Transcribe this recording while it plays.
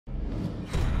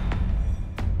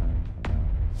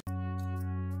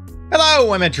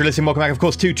Hello, I'm EnterElysium. Welcome back, of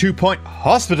course, to 2 Point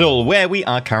Hospital, where we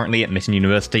are currently at Mission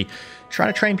University,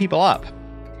 trying to train people up.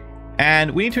 And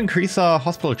we need to increase our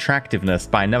hospital attractiveness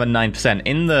by another 9%.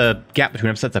 In the gap between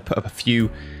episodes, I put up a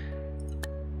few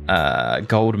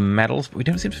gold medals, but we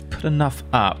don't seem to put enough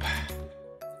up.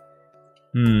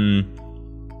 Let's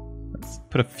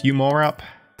put a few more up.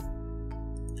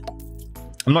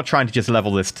 I'm not trying to just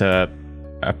level this to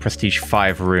a Prestige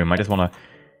 5 room. I just want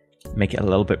to make it a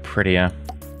little bit prettier.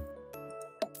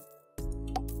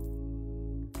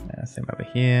 Same over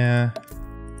here.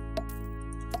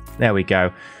 There we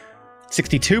go.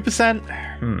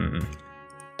 62%?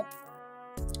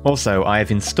 Also, I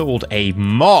have installed a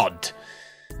mod.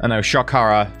 I know, shock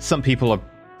horror. Some people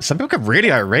get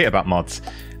really irate about mods.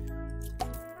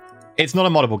 It's not a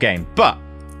moddable game, but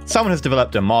someone has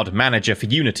developed a mod manager for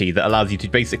Unity that allows you to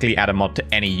basically add a mod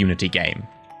to any Unity game,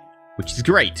 which is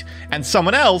great. And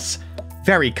someone else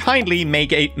very kindly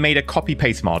made a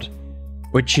copy-paste mod,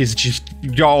 which is just,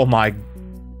 oh my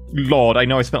lord. I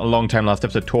know I spent a long time last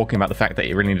episode talking about the fact that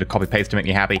you really need a copy-paste to make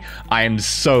me happy. I am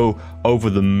so over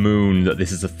the moon that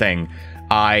this is a thing.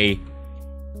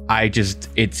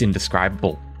 It's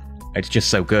indescribable. It's just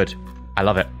so good. I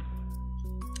love it.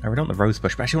 I really want the rose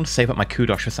bush, but I actually want to save up my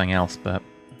kudos for something else, but...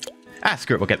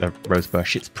 screw it, we'll get the rose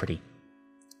bush. It's pretty.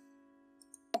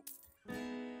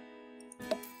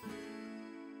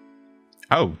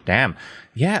 Oh, damn.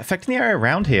 Yeah, affecting the area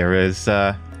around here is...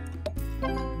 There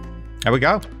we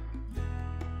go.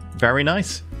 Very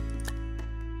nice.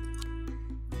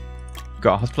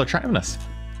 Got hospital attractiveness.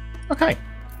 Okay,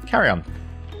 carry on.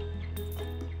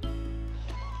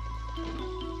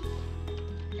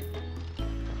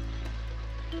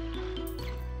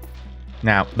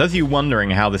 Now, those of you wondering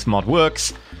how this mod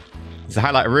works, there's a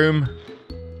highlight room.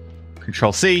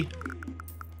 Control C.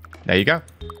 There you go.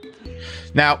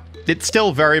 Now, it's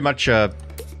still very much a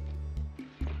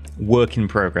work in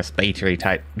progress, beta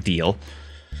type deal.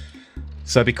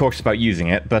 So be cautious about using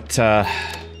it, but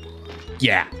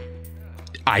yeah.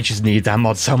 I just need that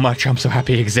mod so much. I'm so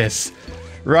happy it exists.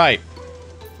 Right.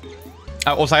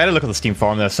 Also, I had a look at the Steam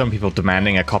forum. There are some people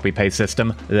demanding a copy-paste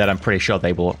system that I'm pretty sure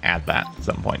they will add that at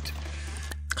some point.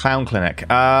 Clown Clinic.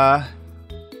 Yeah.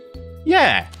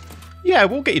 Yeah,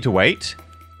 we'll get you to wait.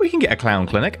 We can get a Clown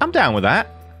Clinic. I'm down with that.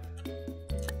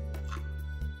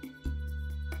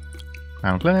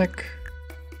 Clown Clinic.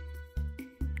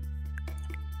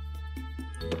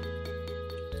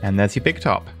 And there's your big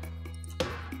top.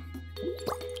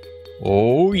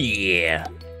 Oh, yeah.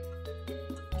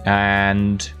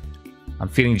 And I'm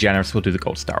feeling generous. We'll do the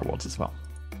Gold Star Awards as well.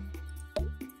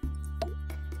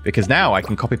 Because now I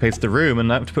can copy-paste the room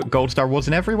and I have to put Gold Star Awards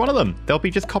in every one of them. They'll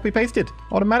be just copy-pasted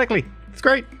automatically. It's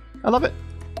great. I love it.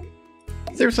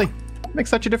 Seriously. It makes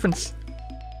such a difference.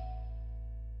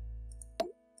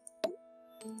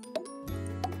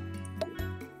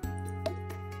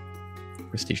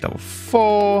 Prestige level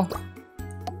 4. Oh,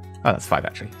 that's 5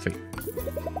 actually. Sweet.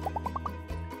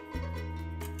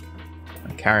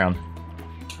 Carry on.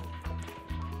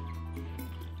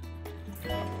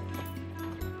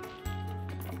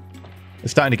 We're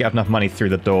starting to get enough money through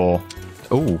the door.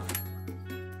 Oh,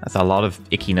 that's a lot of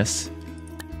ickiness.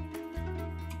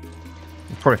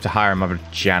 We'll probably have to hire another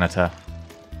janitor.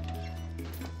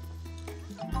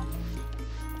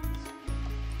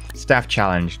 Staff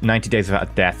challenge, 90 days without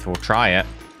a death. We'll try it.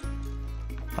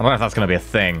 I don't know if that's going to be a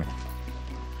thing.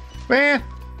 Eh,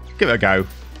 give it a go.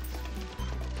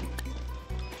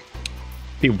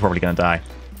 People are probably going to die.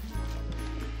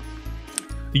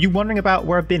 Are you wondering about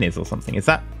where a bin is or something? Is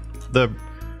that the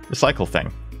recycle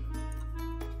thing?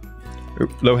 Ooh,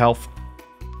 low health.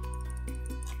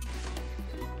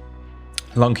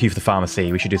 Long queue for the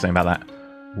pharmacy. We should do something about that.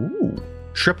 Ooh,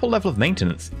 triple level of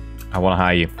maintenance. I want to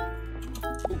hire you.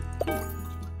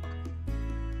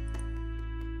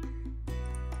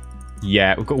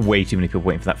 Yeah, we've got way too many people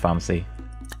waiting for that pharmacy.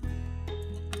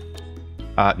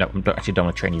 No, I actually don't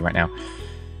want to train you right now.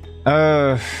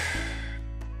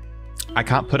 I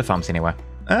can't put a pharmacy anywhere.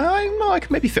 No, I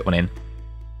can maybe fit one in.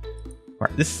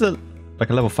 Right, this is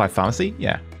like a level 5 pharmacy.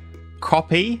 Yeah.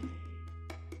 Copy.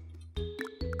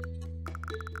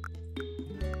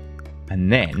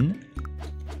 And then...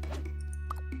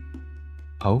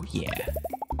 oh yeah.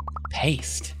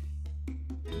 Paste.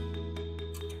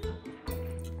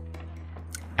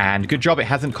 And good job it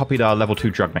hasn't copied our level 2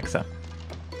 drug mixer.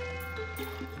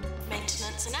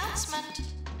 Maintenance announcement.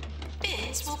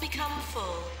 Bins will become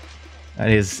full.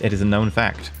 It is a known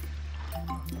fact.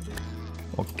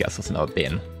 Or guess what's another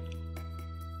bin.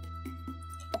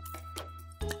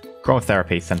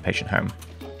 Chromotherapy, send patient home.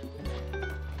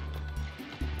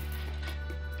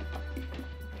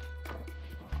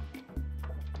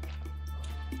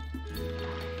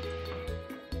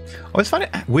 I always find it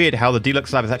weird how the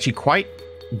deluxe lab is actually quite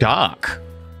dark.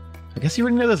 I guess you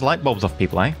really know there's light bulbs off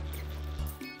people, eh?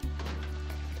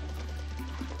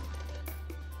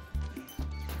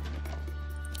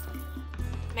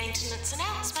 Maintenance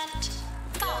announcement.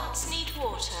 Farms need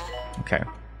water. Okay.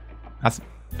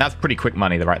 That's pretty quick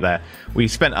money right there. We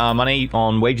spent our money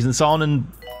on wages and so on, and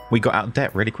we got out of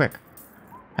debt really quick.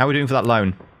 How are we doing for that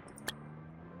loan?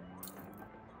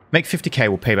 Make 50k,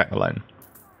 we'll pay back the loan.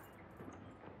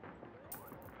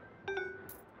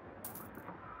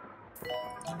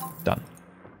 Done.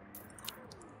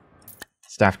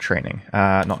 Staff training.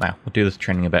 Not now. We'll do this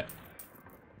training a bit.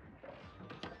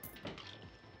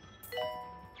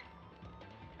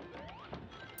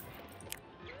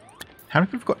 How many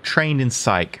people have got trained in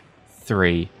Psych?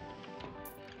 3.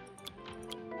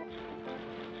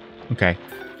 Okay.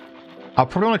 I'll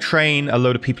probably want to train a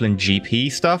load of people in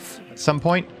GP stuff at some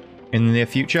point in the near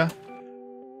future.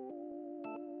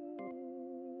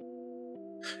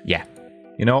 Yeah.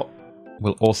 You know what?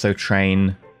 We'll also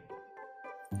train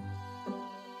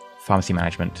pharmacy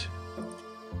management.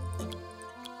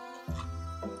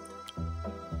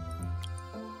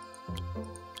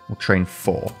 We'll train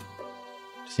 4.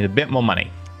 Just need a bit more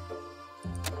money.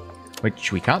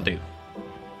 Which we can't do.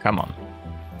 Come on.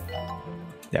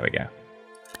 There we go.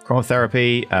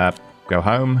 Chromotherapy, go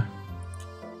home.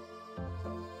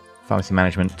 Pharmacy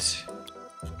management.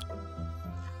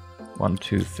 1,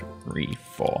 2, 3,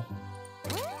 4.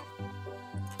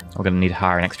 We're going to need to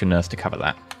hire an extra nurse to cover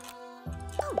that.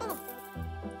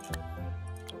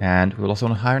 And we'll also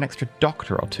want to hire an extra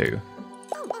doctor or 2.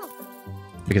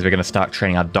 Because we're going to start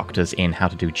training our doctors in how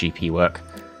to do GP work.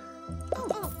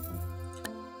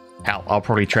 Hell, I'll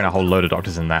probably train a whole load of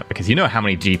doctors in that, because you know how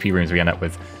many GP rooms we end up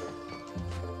with.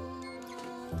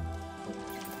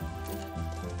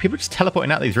 People just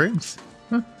teleporting out of these rooms.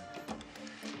 Huh.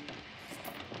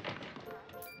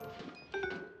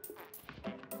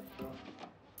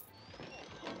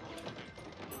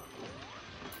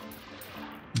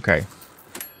 Okay.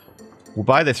 We'll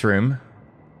buy this room.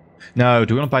 No,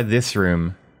 do we want to buy this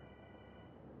room?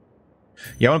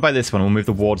 Yeah, I want to buy this one. We'll move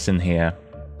the wards in here.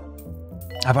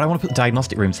 Ah, but I want to put the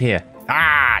diagnostic rooms here.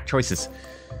 Ah, choices.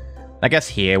 I guess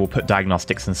here we'll put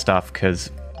diagnostics and stuff, because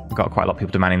we've got quite a lot of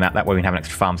people demanding that. That way we can have an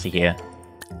extra pharmacy here.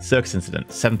 Circus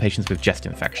incident. 7 patients with chest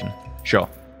infection. Sure.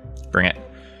 Bring it.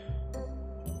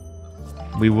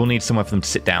 We will need somewhere for them to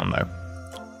sit down, though.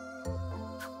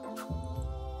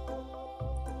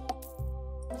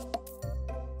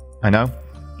 I know.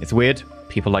 It's weird.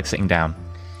 People like sitting down.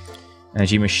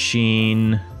 Energy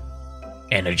machine.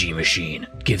 Energy machine.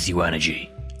 Gives you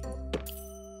energy.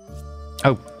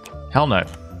 Oh, hell no.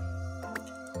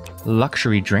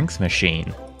 Luxury drinks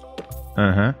machine.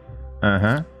 Uh-huh.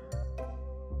 Uh-huh.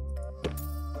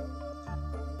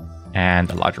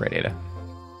 And a large radiator.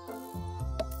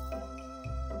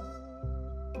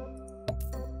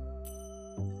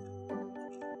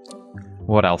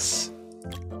 What else?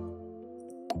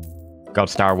 God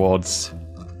Star Awards.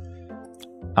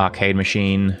 Arcade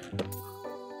machine.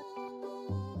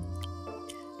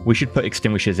 We should put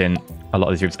extinguishers in a lot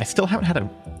of these rooms. I still haven't had a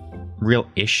real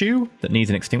issue that needs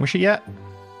an extinguisher yet,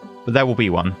 but there will be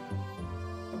one.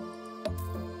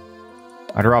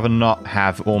 I'd rather not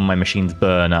have all my machines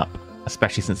burn up,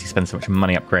 especially since you spend so much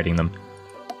money upgrading them.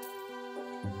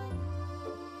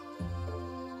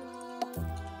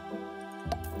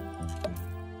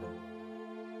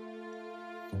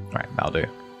 Right, that'll do.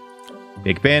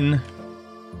 Big bin.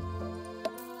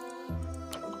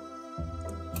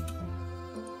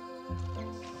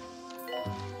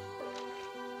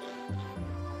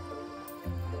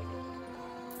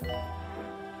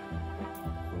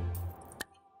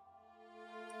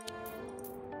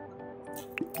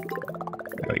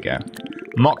 There we go.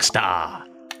 Mockstar.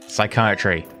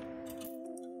 Psychiatry.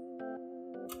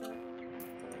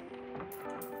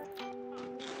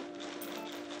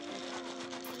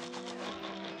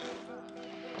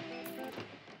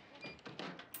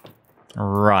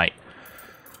 Right.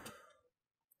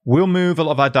 We'll move a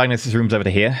lot of our diagnosis rooms over to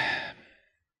here.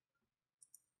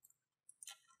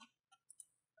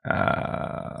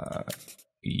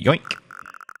 Yoink.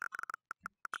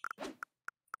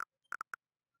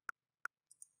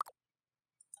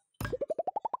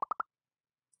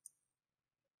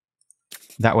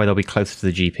 That way they'll be closer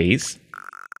to the GPs.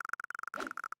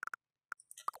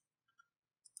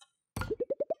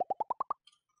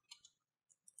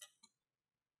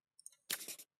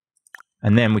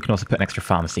 And then we can also put an extra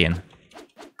pharmacy in.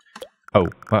 Oh,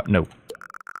 well, no.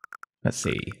 Let's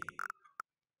see.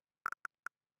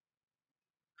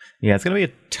 Yeah, it's going to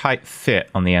be a tight fit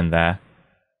on the end there.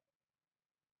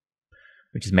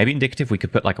 Which is maybe indicative we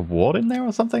could put like a ward in there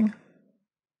or something?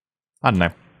 I don't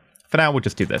know. For now, we'll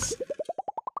just do this.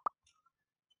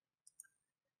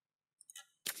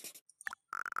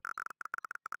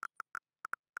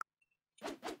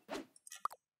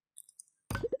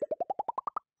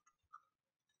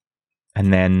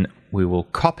 And then we will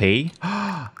copy.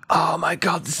 Oh my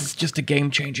god, this is just a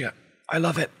game changer. I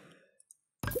love it.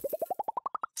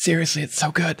 Seriously, it's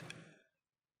so good.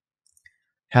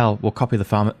 Hell, we'll copy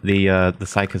the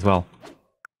psych as well.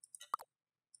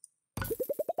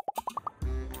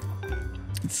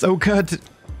 It's so good.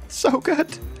 So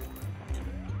good.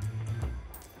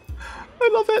 I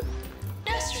love it.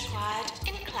 Nurse required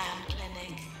in clown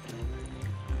clinic.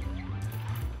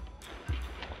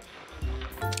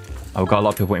 Oh, we've got a lot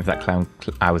of people waiting for that clown.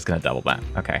 I was going to double that.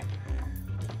 Okay.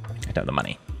 I don't have the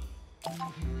money.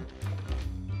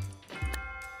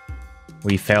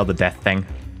 We failed the death thing.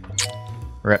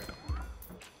 Rip.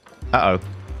 Uh-oh.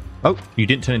 Oh, you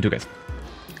didn't turn into a ghost.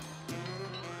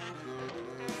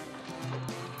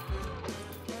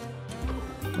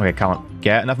 Okay, come on.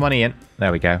 Get enough money in.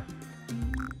 There we go.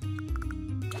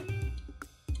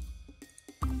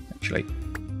 Actually,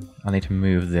 I need to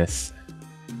move this.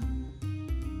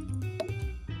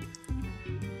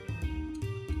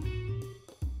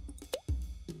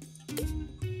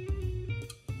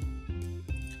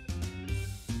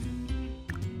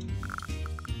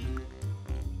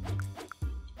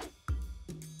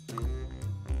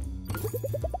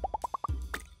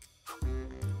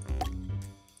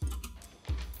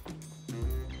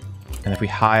 And if we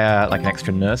hire like an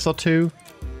extra nurse or two,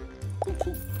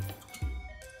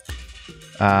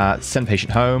 send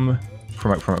patient home,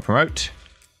 promote.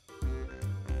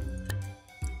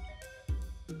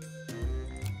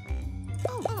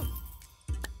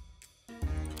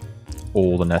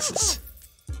 All the nurses.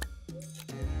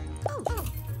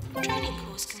 Training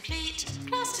course complete.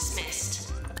 Class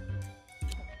dismissed.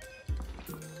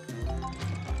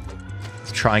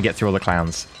 Let's try and get through all the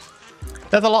clowns.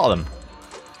 There's a lot of them.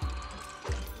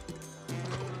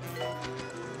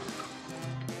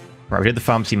 Right, we did the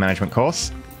pharmacy management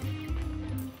course.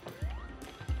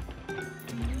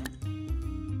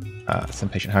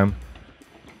 Send patient home.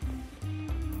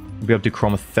 We'll be able to do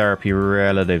chromotherapy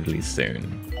relatively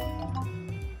soon.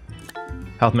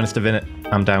 Health Minister Vinet,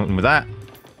 I'm down with that.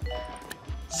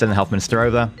 Send the Health Minister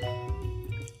over.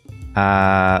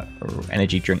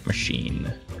 Energy drink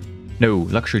machine. No,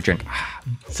 luxury drink.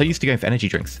 I'm so used to going for energy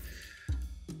drinks.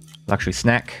 Luxury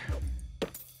snack.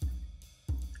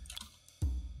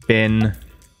 Bin.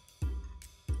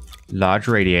 Large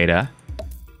radiator.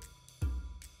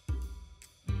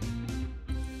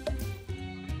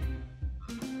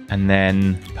 And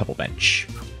then purple bench.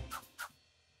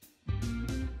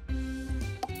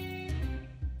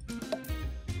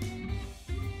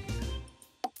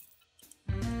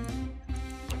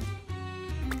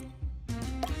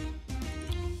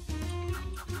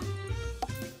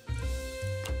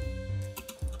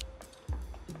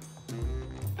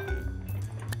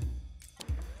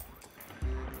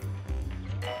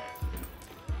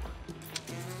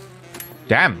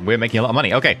 Damn, we're making a lot of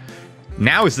money. Okay,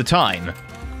 now is the time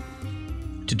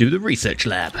to do the research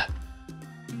lab.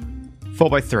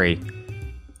 4x3.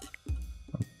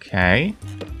 Okay.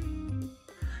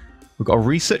 We've got a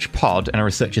research pod and a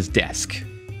researcher's desk.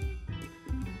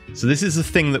 So this is the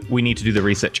thing that we need to do the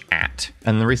research at.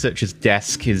 And the researcher's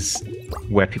desk is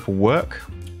where people work.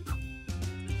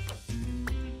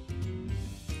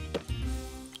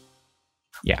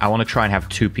 Yeah, I want to try and have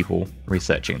 2 people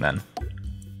researching then.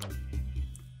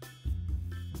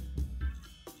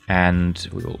 And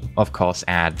we will, of course,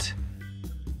 add...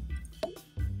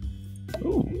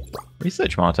 Ooh,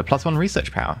 research monitor, +1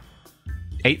 research power.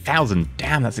 8,000,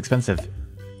 damn, that's expensive.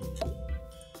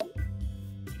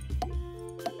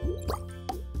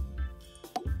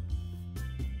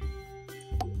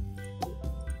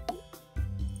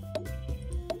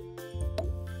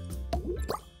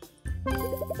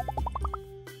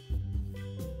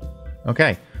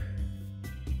 Okay.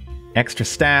 Extra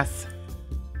staff.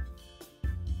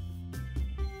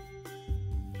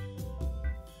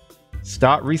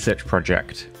 Start research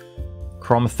project.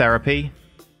 Chromotherapy.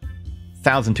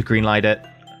 1,000 to greenlight it.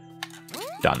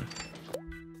 Done.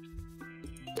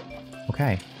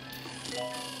 Okay.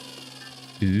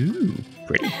 Ooh,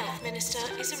 pretty. The Health Minister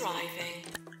is arriving.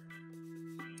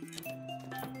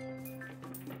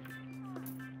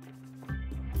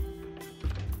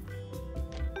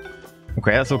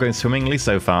 Okay, that's all going swimmingly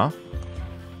so far.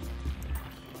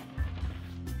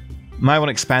 Might want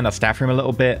to expand our staff room a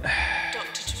little bit.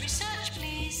 Doctor to research,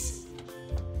 please.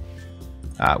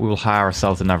 We will hire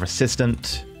ourselves another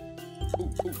assistant.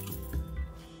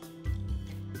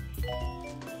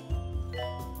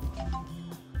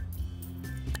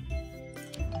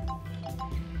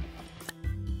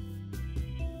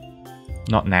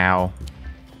 Not now.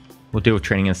 We'll deal with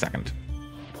training in a second.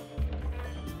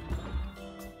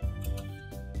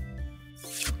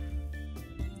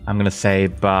 I'm going to say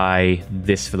buy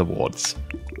this for the wards.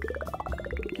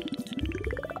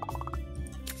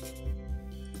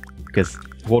 Because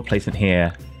ward placement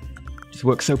here just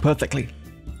works so perfectly.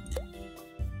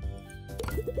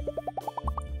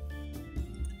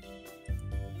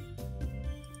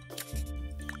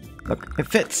 Look, it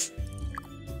fits.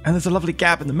 And there's a lovely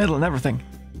gap in the middle and everything.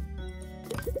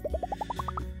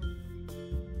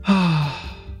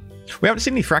 We haven't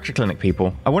seen any fracture clinic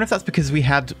people. I wonder if that's because we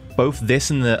had both this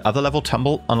and the other level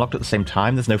tumble unlocked at the same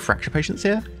time. There's no fracture patients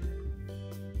here.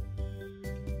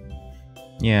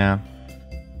 Yeah,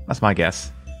 that's my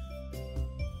guess.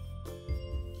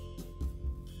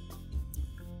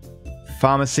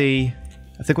 Pharmacy.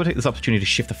 I think we'll take this opportunity to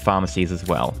shift the pharmacies as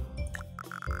well.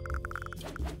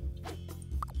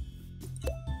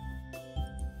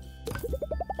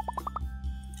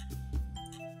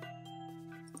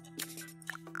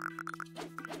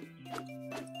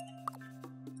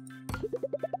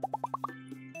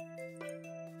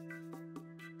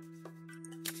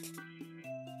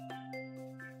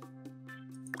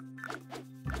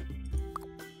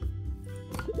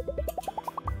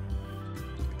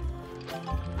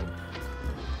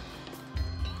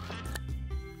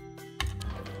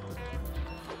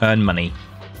 Earn money.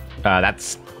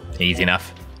 That's easy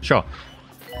enough. Sure.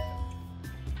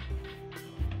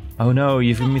 Oh no,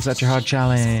 you've given me such a hard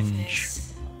challenge.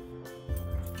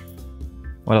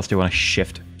 What else do we want to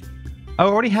shift? Oh,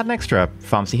 I already had an extra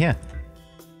pharmacy here.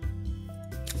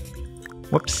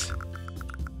 Whoops.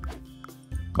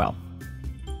 Well,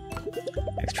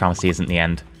 extra pharmacy isn't the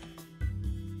end.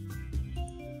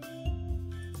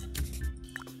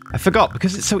 I forgot,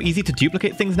 because it's so easy to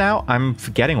duplicate things now, I'm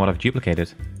forgetting what I've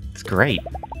duplicated. It's great.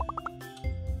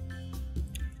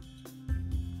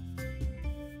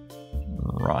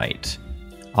 Right.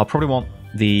 I'll probably want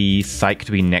the psych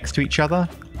to be next to each other.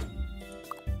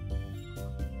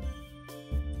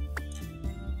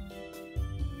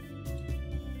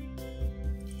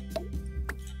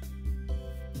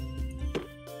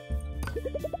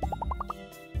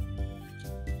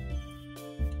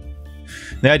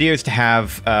 The idea is to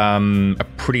have a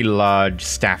pretty large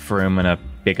staff room and a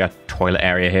bigger toilet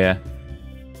area here.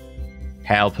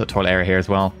 Hell, I'll put a toilet area here as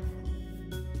well.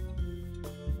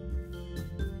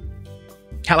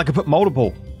 Hell, I could put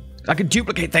multiple. I could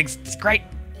duplicate things. It's great.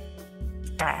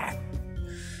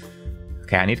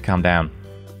 Okay, I need to calm down.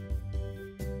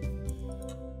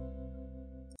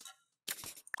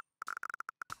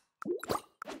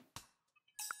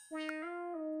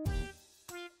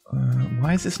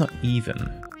 Why is this not even?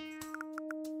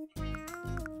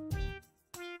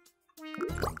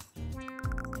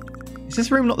 Is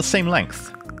this room not the same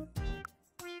length?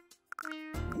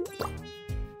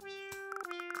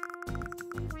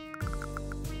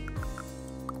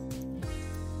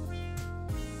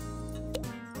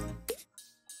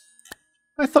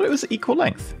 I thought it was equal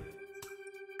length.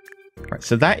 Right,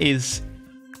 so that is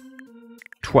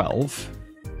 12.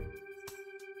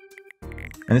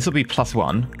 And this will be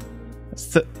 +1.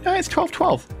 No, it's 12,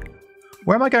 12.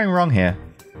 Where am I going wrong here?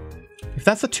 If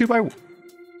that's a 2 by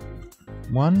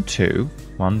 1, 2,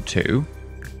 1, 2.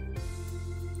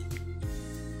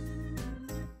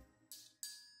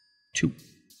 2.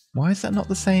 Why is that not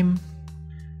the same?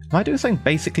 Am I doing something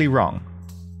basically wrong?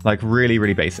 Like really,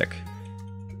 really basic.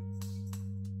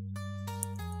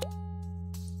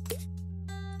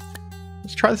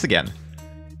 Let's try this again.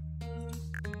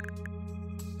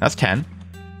 That's 10.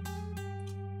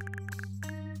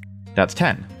 That's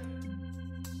 10.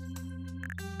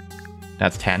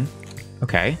 That's 10.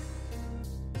 Okay.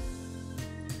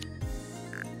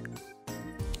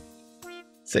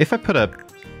 So if I put a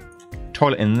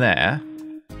toilet in there,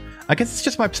 I guess it's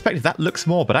just my perspective. That looks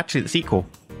more, but actually it's equal.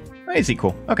 It is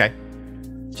equal. Okay.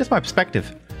 It's just my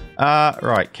perspective.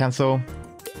 Right, cancel.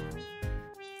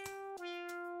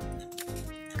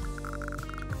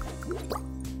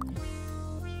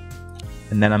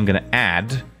 And then I'm going to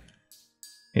add...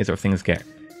 Here's where things get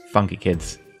funky,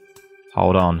 kids.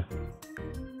 Hold on.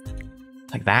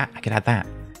 Like that? I could add that.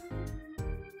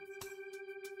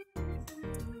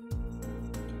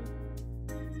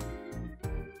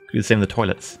 Do the same with the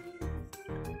toilets.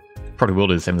 Probably will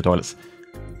do the same with the toilets.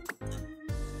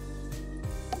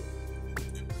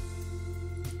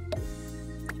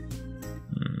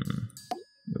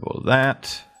 Move all of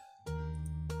that.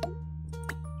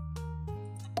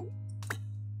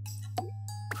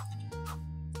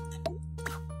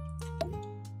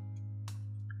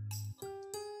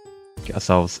 Get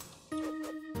ourselves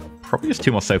probably just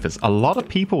 2 more sofas. A lot of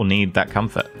people need that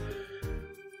comfort.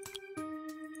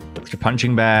 Extra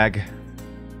punching bag.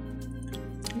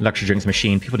 Luxury drinks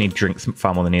machine. People need drinks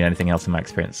far more than they need anything else in my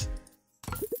experience.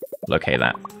 Locate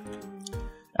that.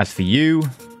 As for you,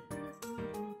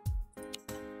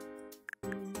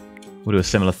 we'll do a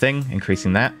similar thing,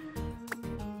 increasing that.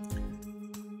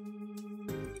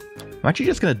 I'm actually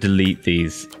just going to delete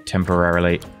these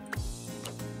temporarily.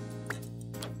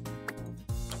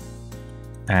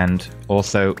 And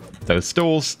also those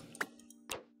stalls.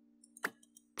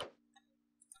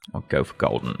 I'll go for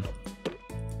golden.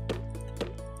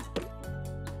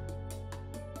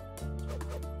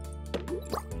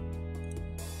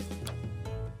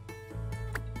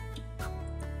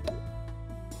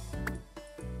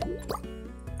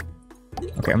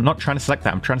 Okay, I'm not trying to select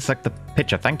that. I'm trying to select the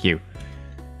picture. Thank you.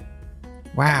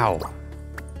 Wow.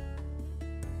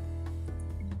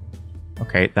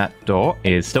 Okay, that door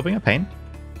is still being a pain.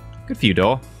 Good for you,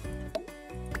 door.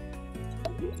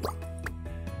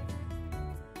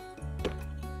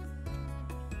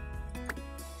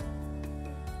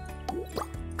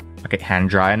 Okay, hand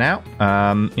dryer now.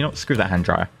 You know what? Screw that hand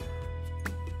dryer.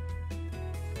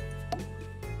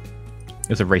 It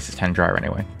was a racist hand dryer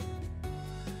anyway.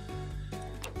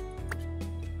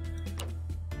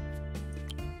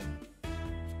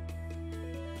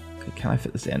 Okay, can I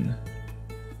fit this in?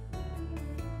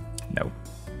 No.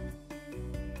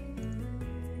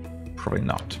 Probably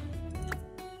not.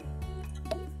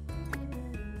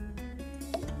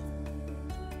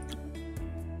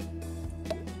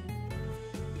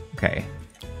 Okay.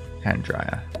 Hand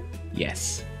dryer.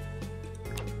 Yes.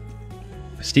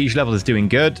 Prestige level is doing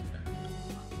good.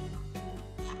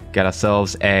 Get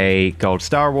ourselves a gold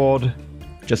star award,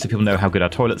 just so people know how good our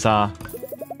toilets are.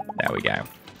 There we go.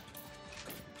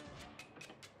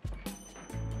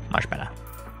 Much better.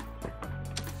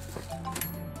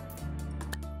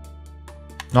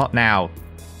 Not now.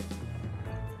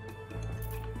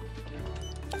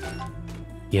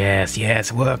 Yes,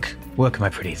 yes, work. Work, my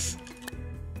pretties.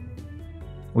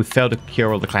 We failed to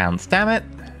cure all the clowns. Damn it.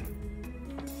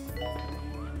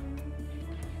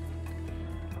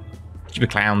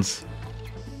 Stupid clowns.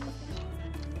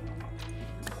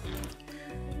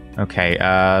 Okay,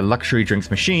 luxury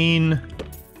drinks machine.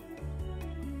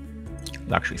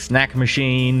 Luxury snack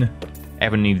machine.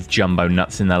 Everyone needs jumbo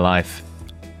nuts in their life.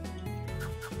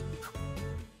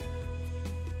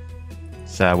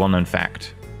 It's a well-known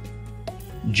fact.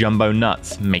 Jumbo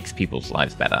nuts makes people's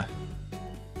lives better.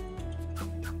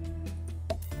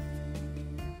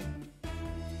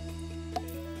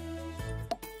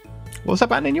 What was that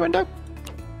about an innuendo?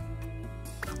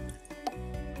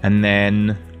 And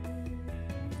then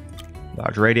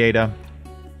large radiator.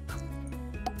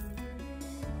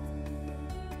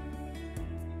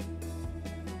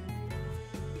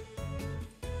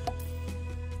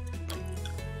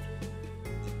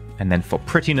 And then for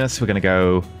prettiness, we're going to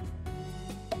go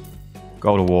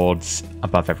gold awards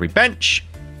above every bench.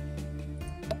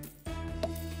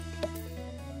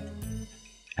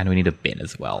 And we need a bin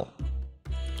as well.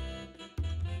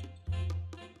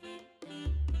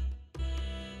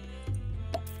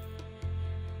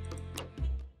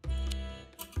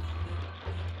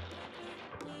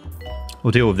 We'll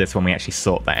deal with this when we actually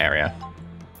sort that area.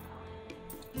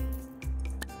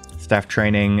 Staff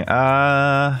training.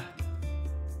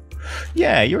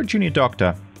 Yeah, you're a junior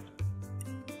doctor.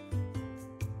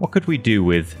 What could we do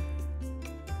with?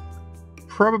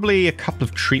 Probably a couple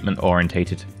of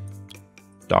treatment-orientated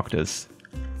doctors.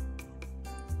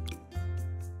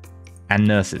 And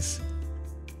nurses.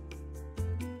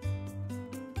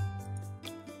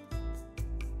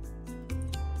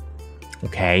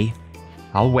 Okay,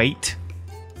 I'll wait.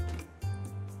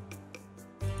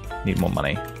 Need more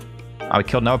money. Oh, we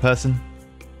killed another person.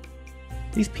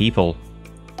 These people.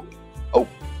 Oh,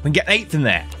 we can get an 8th in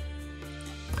there.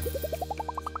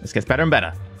 This gets better and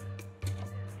better.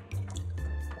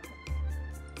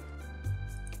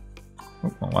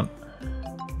 Oh, wrong one.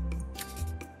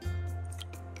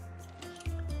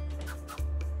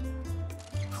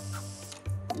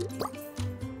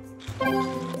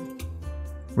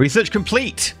 Research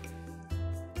complete.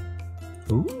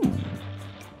 Ooh.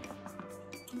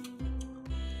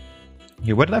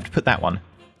 Yeah, where did I have to put that one?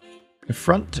 In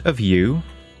front of you.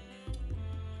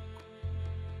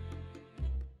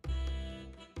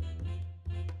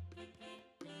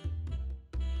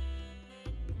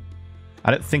 I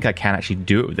don't think I can actually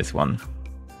do it with this one.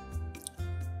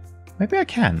 Maybe I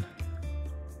can.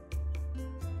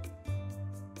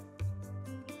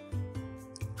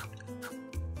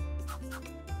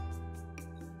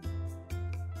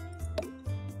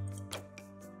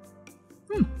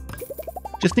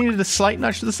 Just needed a slight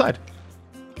nudge to the side.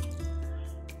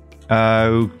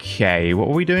 Okay, what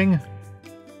were we doing?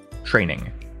 Training.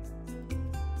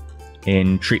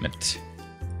 In treatment.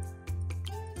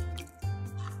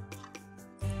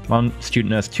 1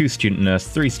 student nurse, 2 student nurse,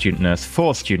 3 student nurse,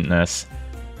 4 student nurse,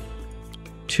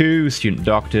 2 student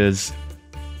doctors.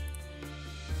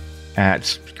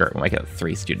 We'll make it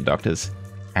 3 student doctors.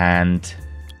 And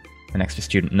an extra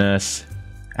student nurse.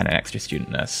 And an extra student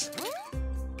nurse.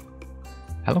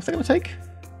 How long is that going to take?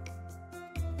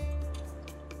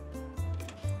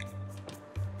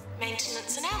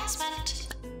 Maintenance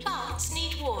announcement. Plants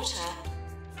need water.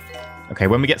 Okay,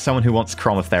 when we get someone who wants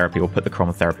chromotherapy, we'll put the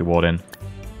chromotherapy ward in.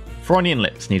 Fronian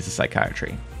Lips needs a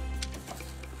psychiatry.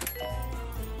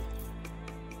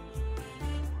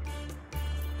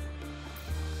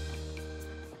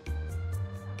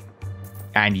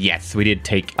 And yes, we did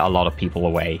take a lot of people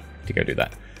away to go do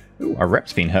that. Ooh, our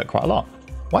rep's been hurt quite a lot.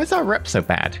 Why is our rep so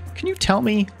bad? Can you tell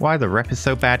me why the rep is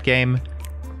so bad, game?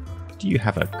 Do you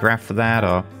have a graph for that,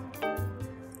 or...?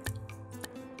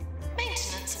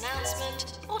 Maintenance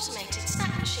announcement. Automated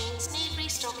snack machines need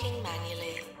restocking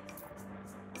manually.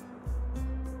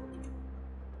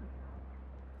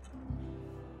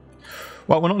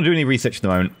 Well, we're not doing any research at the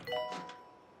moment.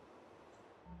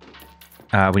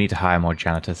 We need to hire more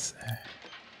janitors.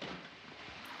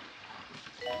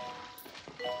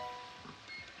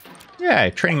 Yeah,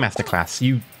 training masterclass.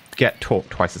 You get taught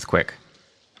twice as quick.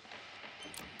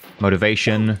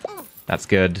 Motivation. That's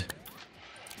good.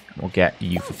 We'll get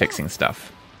you for fixing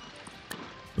stuff.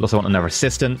 We'll also want another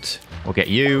assistant. We'll get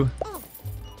you.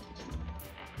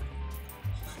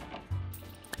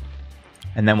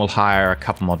 And then we'll hire a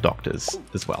couple more doctors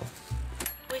as well.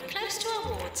 We're close to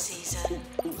award season.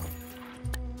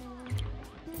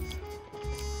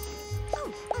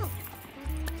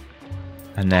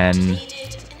 And then...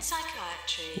 Needed in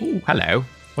psychiatry. Ooh, hello.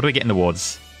 What do we get in the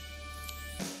awards?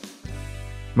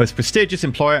 Most prestigious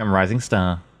employer and rising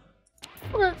star.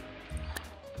 Okay.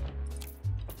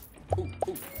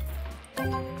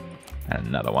 And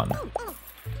another one.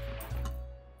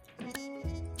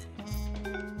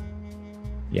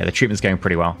 Yeah, the treatment's going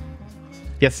pretty well.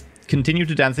 Yes, continue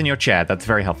to dance in your chair. That's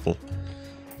very helpful.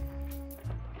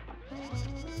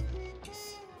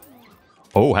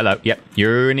 Oh, hello. Yep,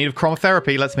 you're in need of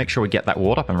chromotherapy. Let's make sure we get that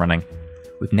ward up and running.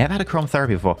 We've never had a chromotherapy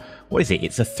before. What is it?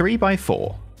 It's a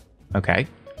 3x4. Okay.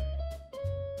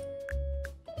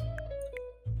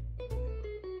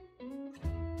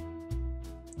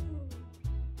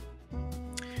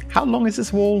 How long is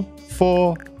this wall?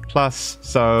 4 plus,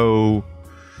 so...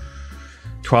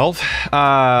 12.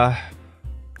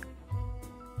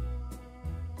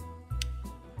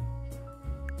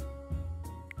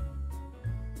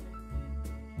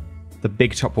 The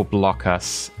big top will block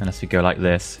us unless we go like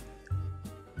this.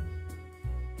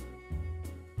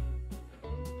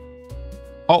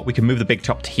 Oh, we can move the big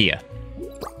top to here.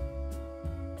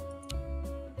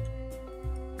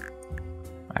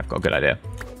 I've got a good idea.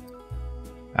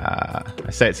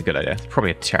 I say it's a good idea. It's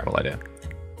probably a terrible idea.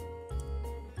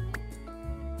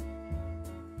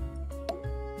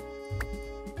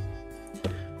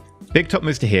 Big top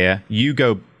moves to here. You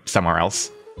go somewhere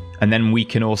else. And then we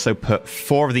can also put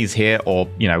 4 of these here, or,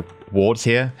 you know, wards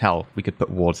here. Hell, we could put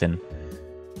wards in.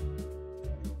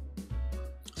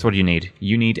 So what do you need?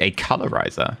 You need a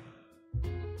colorizer.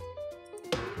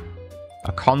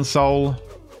 A console.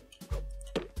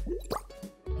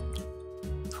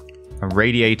 A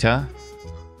radiator.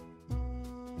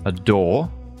 A door.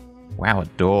 Wow, a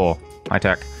door. High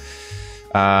tech.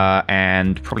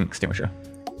 And probably an extinguisher.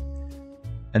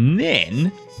 And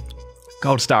then,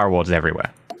 gold star awards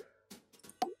everywhere.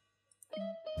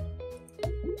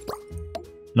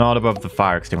 Not above the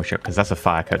fire extinguisher, because that's a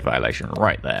fire code violation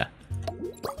right there.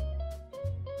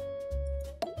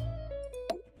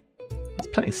 There's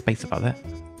plenty of space above there.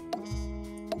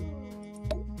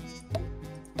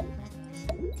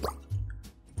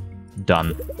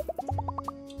 Done.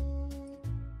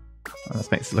 Well, this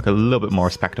makes it look a little bit more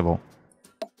respectable.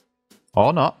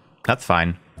 Or not. That's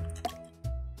fine.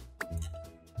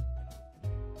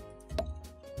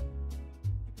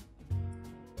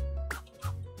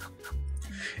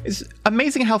 It's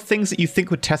amazing how things that you think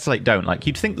would tessellate don't. Like,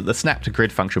 you'd think that the snap to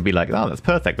grid function would be like, oh, that's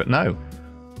perfect, but no.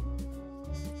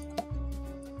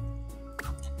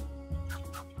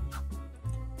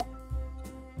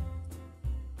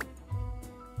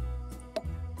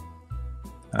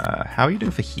 How are you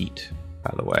doing for heat,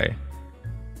 by the way?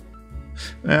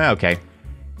 Okay.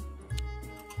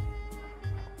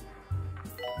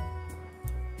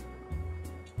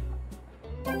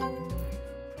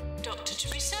 Doctor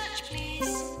to research, please.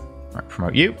 Alright,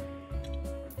 promote you.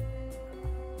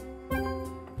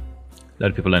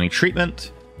 Load of people learning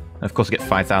treatment. And of course, we get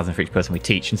 5,000 for each person we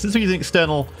teach. And since we're using an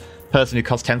external person who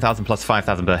costs 10,000 plus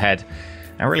 5,000 per head,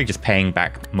 I'm really just paying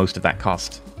back most of that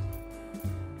cost.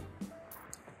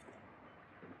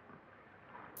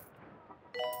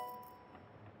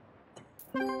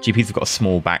 GPs have got a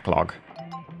small backlog.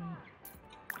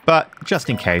 But just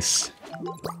in case.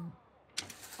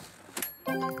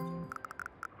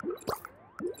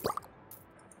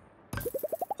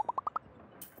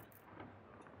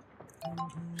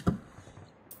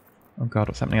 Oh god,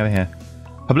 what's happening over here?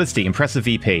 Publicity, impressive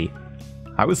VP.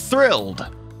 I was thrilled!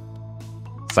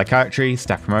 Psychiatry,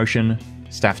 staff promotion,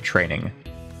 staff training.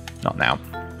 Not now.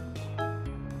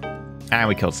 And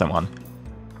we killed someone.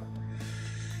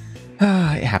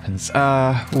 It happens.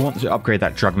 We want to upgrade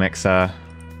that drug mixer.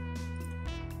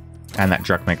 And that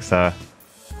drug mixer.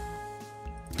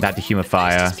 That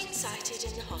dehumidifier.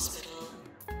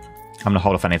 I'm going to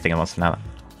hold off anything else for now.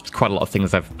 There's quite a lot of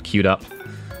things I've queued up.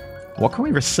 What can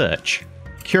we research?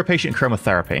 Cure patient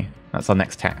chromotherapy. That's our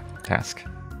next task.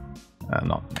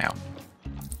 Not now.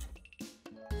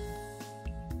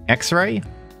 X-ray?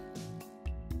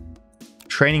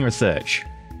 Training research.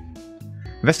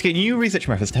 Investigate new research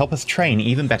methods to help us train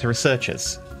even better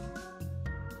researchers.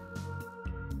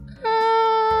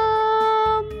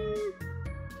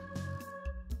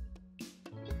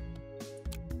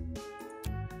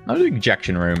 I'll do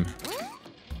injection room.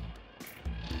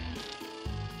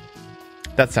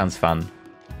 That sounds fun.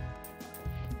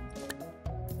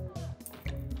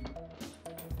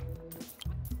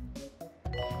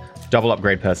 Double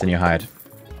upgrade person you hired.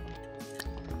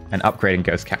 And upgrade and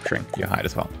ghost capturing you hired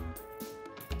as well.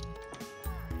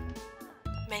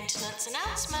 Maintenance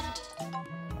announcement.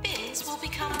 Bins will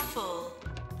become full.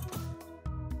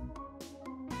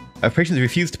 Patients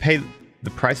refuse to pay the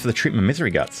price for the treatment of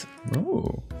misery guts.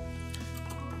 Ooh.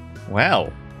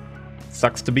 Well.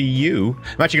 Sucks to be you.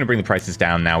 I'm actually going to bring the prices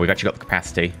down now. We've actually got the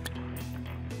capacity.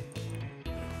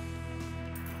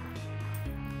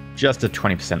 Just a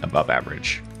 20% above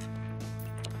average.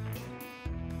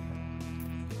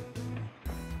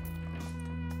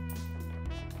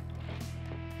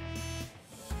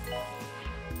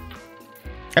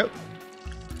 Oh.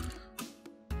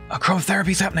 Oh,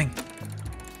 chromotherapy's happening.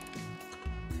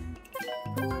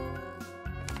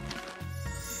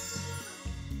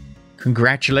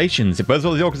 Congratulations! It bodes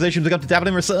well the organizations have got to dabble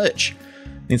in research.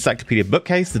 The Encyclopedia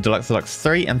Bookcase, the Deluxe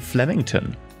 3, and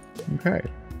Flemington. Okay.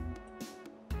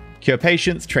 Cure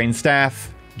patients, train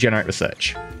staff, generate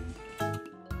research.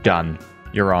 Done.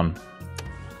 You're on.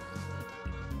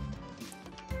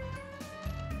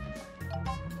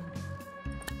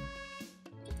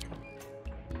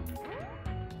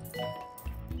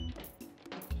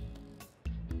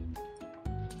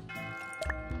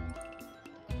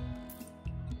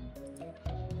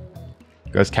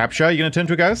 Ghost capture? You gonna turn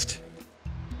to a ghost?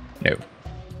 No.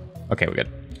 Okay, we're good.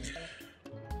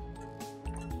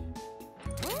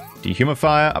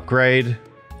 Dehumidifier, upgrade.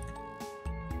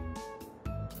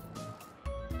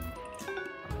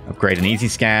 Upgrade an easy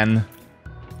scan.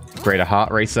 Upgrade a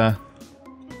heart racer.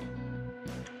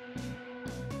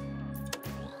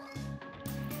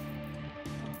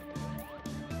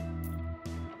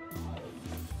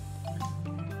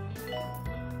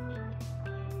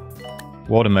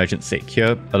 Ward emergency.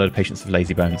 Cure a load of patients with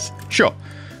lazy bones. Sure.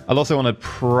 I'll also want to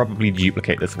probably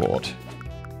duplicate this ward.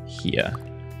 Here.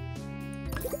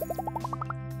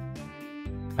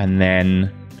 And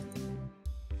then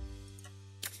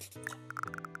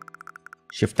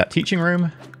shift that teaching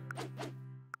room.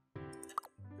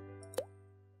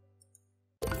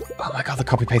 Oh my god, the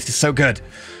copy paste is so good.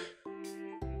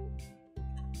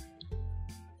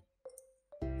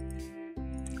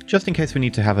 Just in case we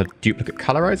need to have a duplicate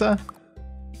colorizer.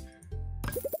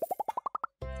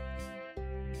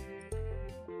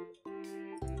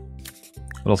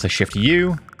 We'll also shift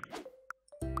U.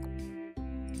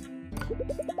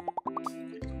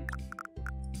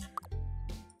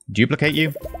 Duplicate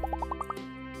you.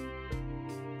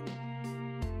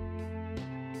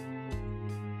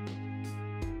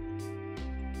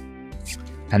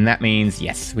 And that means,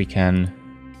 yes, we can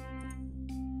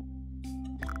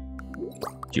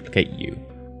duplicate you.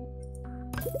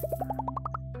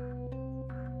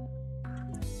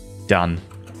 Done.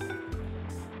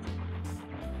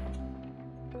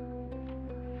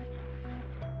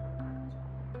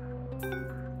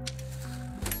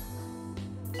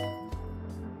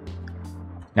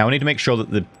 Now we need to make sure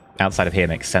that the outside of here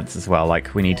makes sense as well.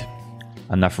 Like, we need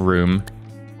enough room.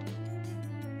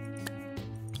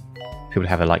 People to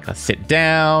have a sit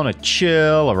down, a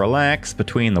chill, a relax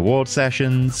between the ward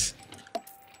sessions.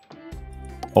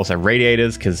 Also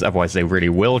radiators, because otherwise they really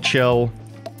will chill.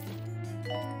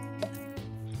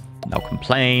 They'll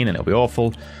complain and it'll be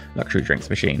awful. Luxury drinks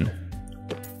machine.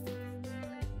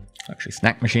 Luxury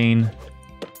snack machine.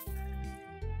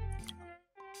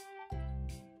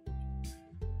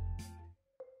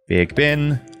 Big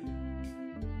bin.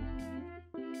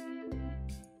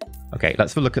 Okay,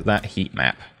 let's have a look at that heat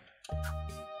map.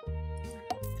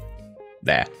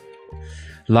 There.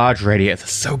 Large radiators are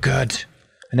so good.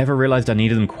 I never realized I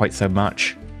needed them quite so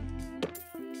much.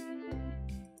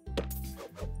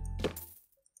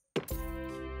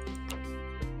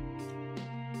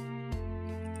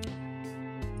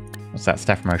 What's that?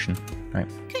 Staff promotion. Right.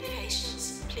 Good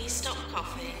patients, please stop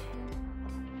coughing.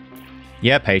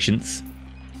 Yeah, patience.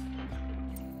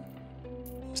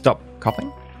 Stop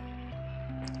coughing.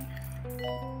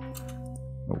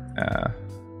 Oh,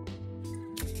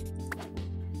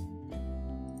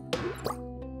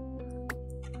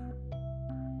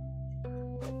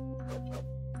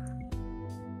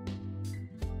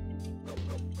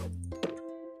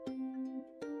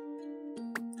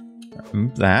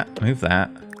 move that, move that.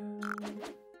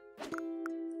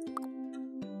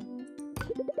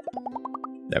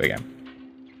 There we go.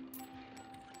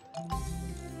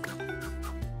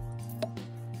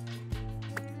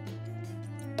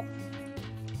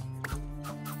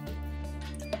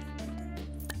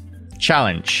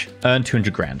 Challenge. Earn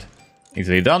 200 grand.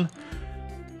 Easily done.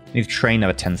 Need to train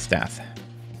another 10 staff.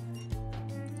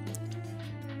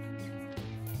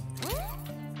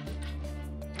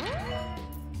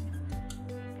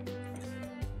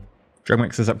 Drug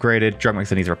mixer's upgraded. Drug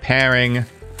mixer needs repairing.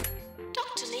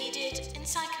 Doctor needed in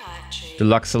psychiatry.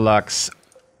 Deluxe.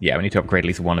 Yeah, we need to upgrade at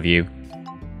least one of you.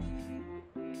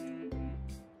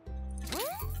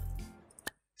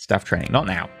 Staff training. Not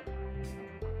now.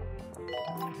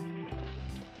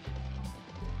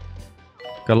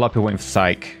 Got a lot of people waiting for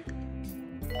psych.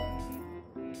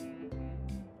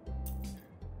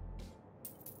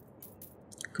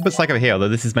 Could put psych over here, although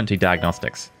this is meant to be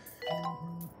diagnostics.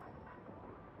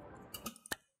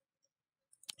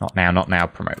 Not now, not now,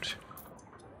 promote.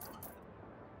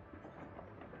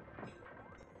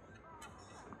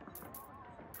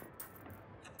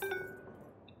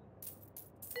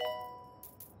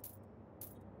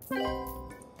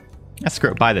 Let's screw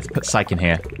it, buy this, put psych in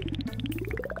here.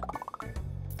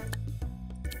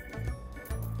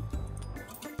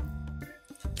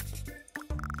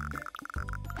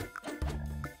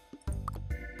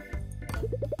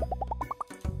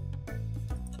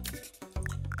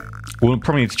 We'll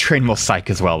probably need to train more psych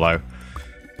as well, though.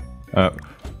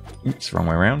 Oops, wrong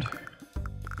way around.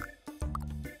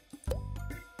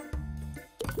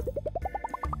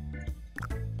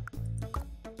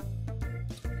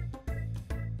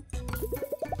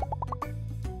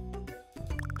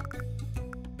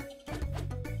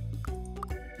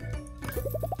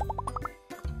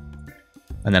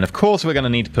 And then, of course, we're going to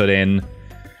need to put in,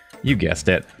 you guessed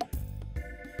it,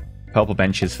 purple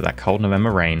benches for that cold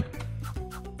November rain.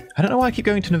 I don't know why I keep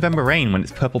going to November rain when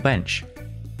it's purple bench.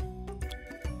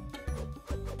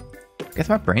 I guess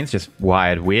my brain's just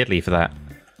wired weirdly for that.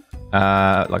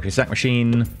 Luxury snack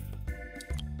machine.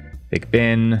 Big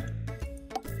bin.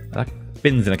 I like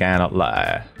bins in a can, not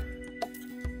lie.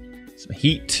 Some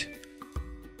heat.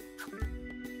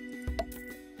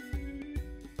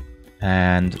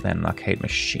 And then arcade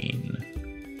machine.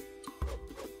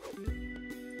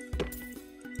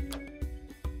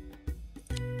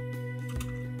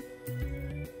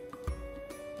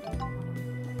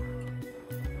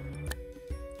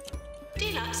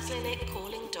 Deluxe clinic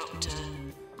calling doctor.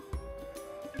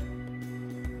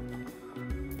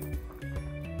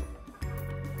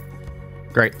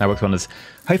 Great, that works wonders.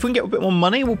 Hey, if we can get a bit more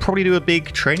money, we'll probably do a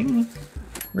big training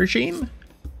regime.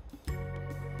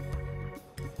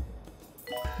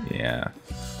 Yeah.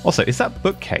 Also, is that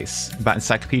bookcase about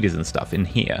encyclopedias and stuff in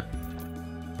here?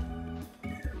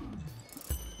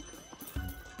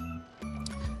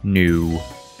 No.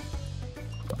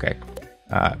 Okay.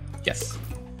 Yes.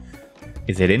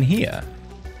 Is it in here?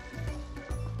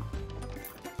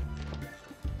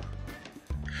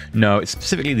 No, it's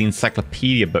specifically the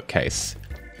encyclopedia bookcase.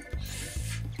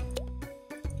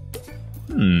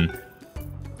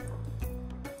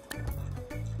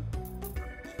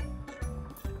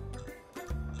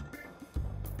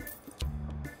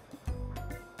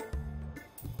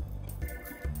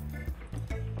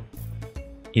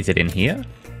 Is it in here?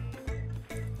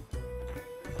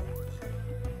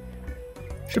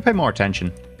 Should pay more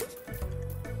attention.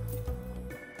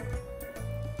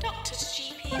 Doctor's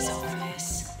GP's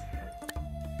office.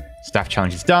 Staff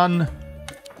challenge is done.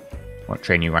 Won't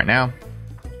train you right now.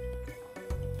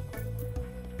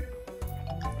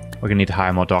 We're gonna need to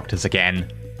hire more doctors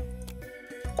again.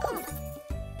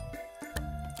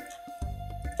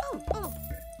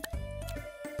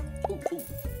 I'm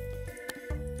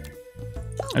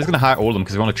just going to hire all of them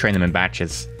because we want to train them in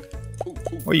batches.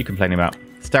 What are you complaining about?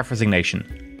 Staff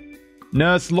resignation.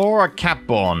 Nurse Laura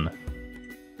Capborn.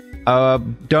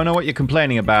 Don't know what you're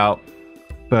complaining about,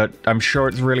 but I'm sure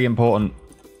it's really important.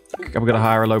 I'm going to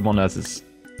hire a load more nurses.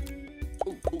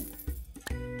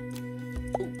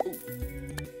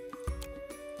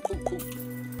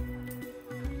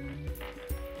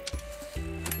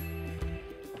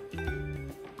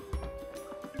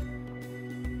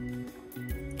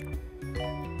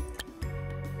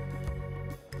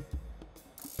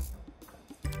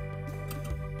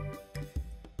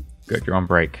 Good, you're on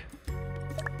break.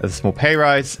 There's a small pay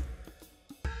rise.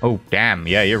 Oh, damn.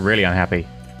 Yeah, you're really unhappy.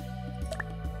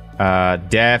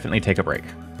 Definitely take a break.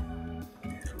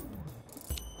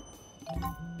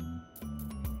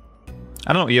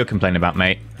 I don't know what you're complaining about,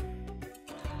 mate.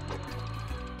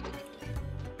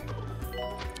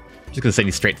 Just gonna send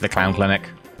you straight to the clown clinic.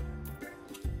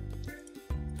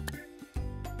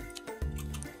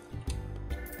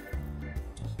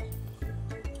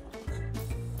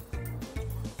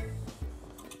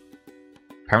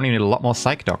 Apparently you need a lot more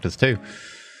psych doctors too.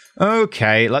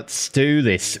 Okay, let's do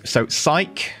this. So,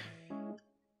 psych.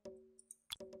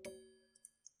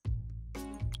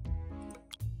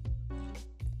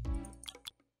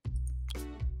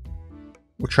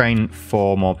 We'll train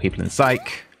 4 more people in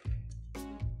psych.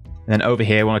 And then over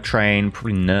here, we want to train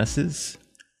probably nurses.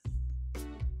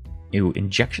 Ew,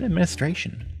 injection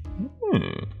administration.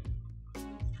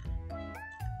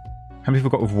 How many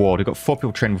people got with ward? We've got 4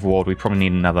 people trained with ward. We probably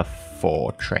need another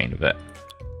 4 trained with it.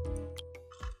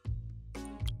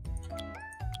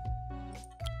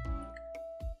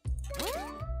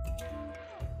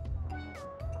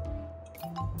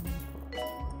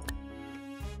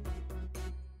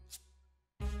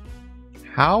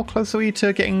 How close are we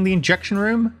to getting the injection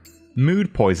room?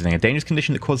 Mood poisoning, a dangerous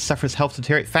condition that causes sufferers' health to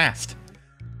deteriorate fast.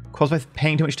 Caused by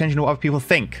paying too much attention to what other people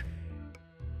think.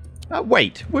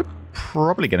 Wait, we're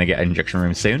probably going to get an injection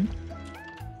room soon.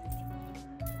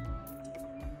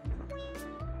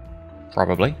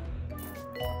 Probably.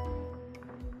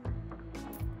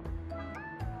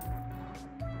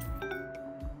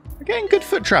 We're getting good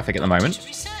foot traffic at the moment.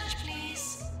 Research,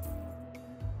 please.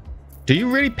 Do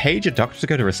you really page a doctor to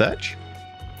go to research?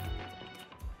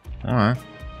 Alright.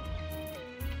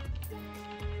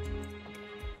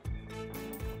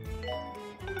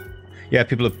 Yeah,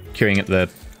 people are queuing at the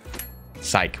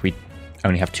psych. We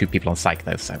only have 2 people on psych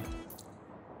though, so.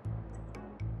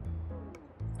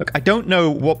 Look, I don't know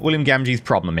what William Gamgee's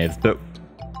problem is, but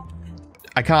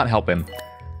I can't help him.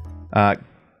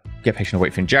 Get patient to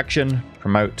wait for injection,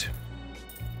 promote.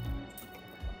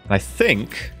 And I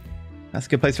think that's a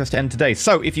good place for us to end today.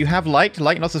 So if you have liked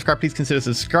and not subscribed, please consider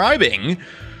subscribing.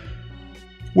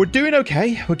 We're doing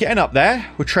okay. We're getting up there.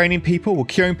 We're training people. We're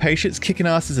curing patients, kicking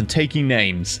asses, and taking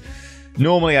names.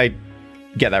 Normally, I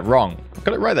get that wrong. I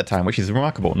got it right that time, which is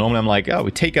remarkable. Normally, I'm like, oh,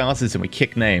 we take asses and we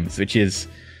kick names, which is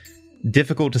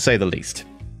difficult to say the least.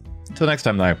 Until next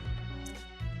time, though.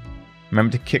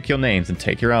 Remember to kick your names and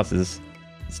take your asses.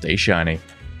 Stay shiny.